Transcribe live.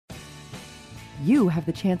you have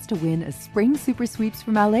the chance to win a spring super sweeps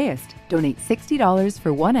from LAist. Donate $60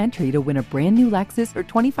 for one entry to win a brand new Lexus or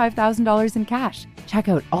 $25,000 in cash. Check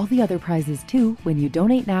out all the other prizes too when you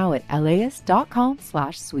donate now at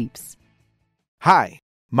LAist.com/sweeps. Hi,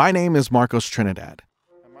 my name is Marcos Trinidad.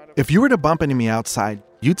 If you were to bump into me outside,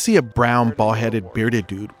 you'd see a brown, bald-headed, bearded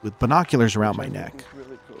dude with binoculars around my neck.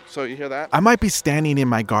 So you hear that? I might be standing in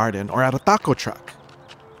my garden or at a taco truck,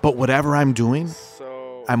 but whatever I'm doing,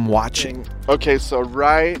 I'm watching. Okay, so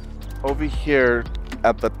right over here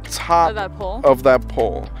at the top of that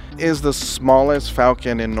pole is the smallest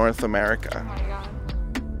falcon in North America. Oh my God.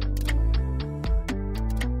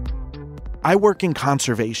 I work in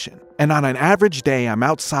conservation, and on an average day, I'm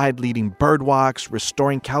outside leading bird walks,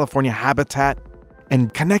 restoring California habitat,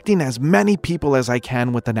 and connecting as many people as I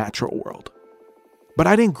can with the natural world. But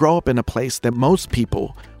I didn't grow up in a place that most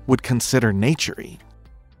people would consider nature-y.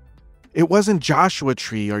 It wasn't Joshua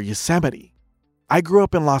Tree or Yosemite. I grew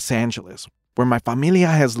up in Los Angeles, where my familia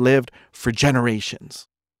has lived for generations.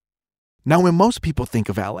 Now, when most people think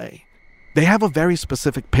of LA, they have a very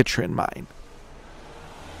specific picture in mind.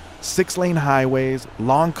 6-lane highways,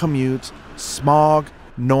 long commutes, smog,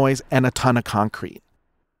 noise, and a ton of concrete.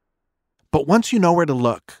 But once you know where to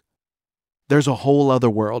look, there's a whole other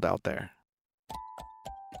world out there.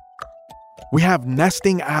 We have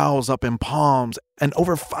nesting owls up in palms and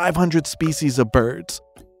over 500 species of birds.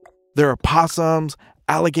 There are possums,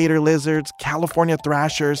 alligator lizards, California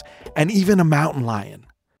thrashers, and even a mountain lion.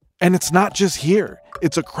 And it's not just here,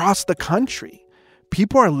 it's across the country.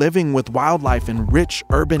 People are living with wildlife in rich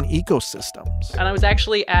urban ecosystems. And I was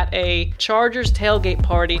actually at a Chargers tailgate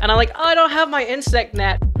party, and I'm like, oh, I don't have my insect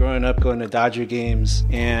net. Growing up, going to Dodger games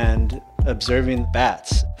and observing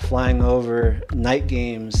bats flying over night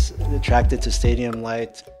games, attracted to stadium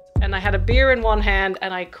lights. And I had a beer in one hand,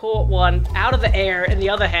 and I caught one out of the air in the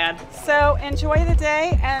other hand. So enjoy the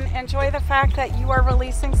day and enjoy the fact that you are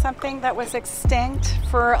releasing something that was extinct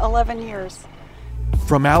for 11 years.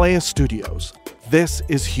 From LAist Studios, this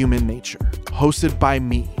is Human Nature, hosted by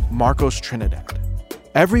me, Marcos Trinidad.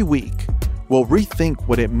 Every week, we'll rethink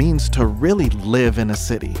what it means to really live in a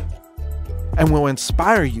city. And we'll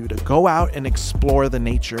inspire you to go out and explore the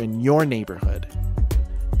nature in your neighborhood.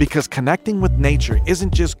 Because connecting with nature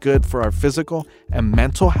isn't just good for our physical and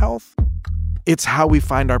mental health, it's how we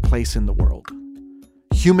find our place in the world.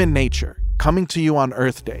 Human Nature, coming to you on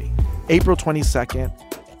Earth Day, April 22nd,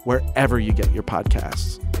 wherever you get your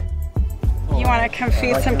podcasts. You want to come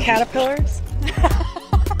feed some caterpillars?